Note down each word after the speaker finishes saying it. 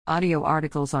Audio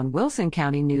articles on Wilson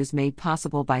County News made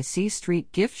possible by C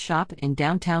Street Gift Shop in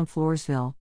downtown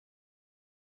Floresville.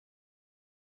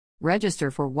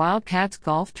 Register for Wildcats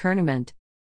Golf Tournament.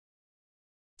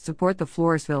 Support the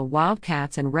Floresville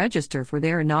Wildcats and register for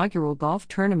their inaugural golf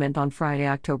tournament on Friday,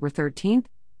 October 13th,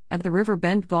 at the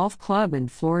Riverbend Golf Club in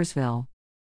Floresville.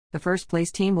 The first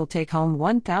place team will take home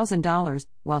 $1,000,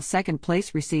 while second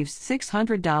place receives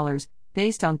 $600,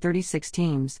 based on 36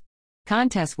 teams.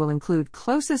 Contests will include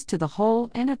closest to the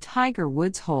hole and a Tiger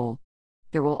Woods hole.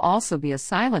 There will also be a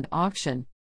silent auction.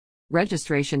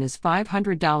 Registration is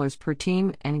 $500 per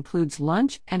team and includes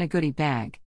lunch and a goodie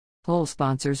bag. Hole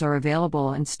sponsors are available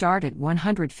and start at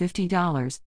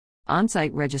 $150.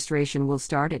 On-site registration will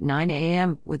start at 9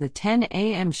 a.m. with a 10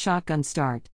 a.m. shotgun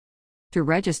start. To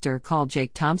register, call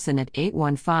Jake Thompson at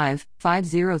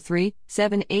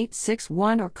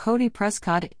 815-503-7861 or Cody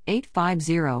Prescott at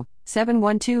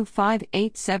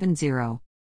 850-712-5870.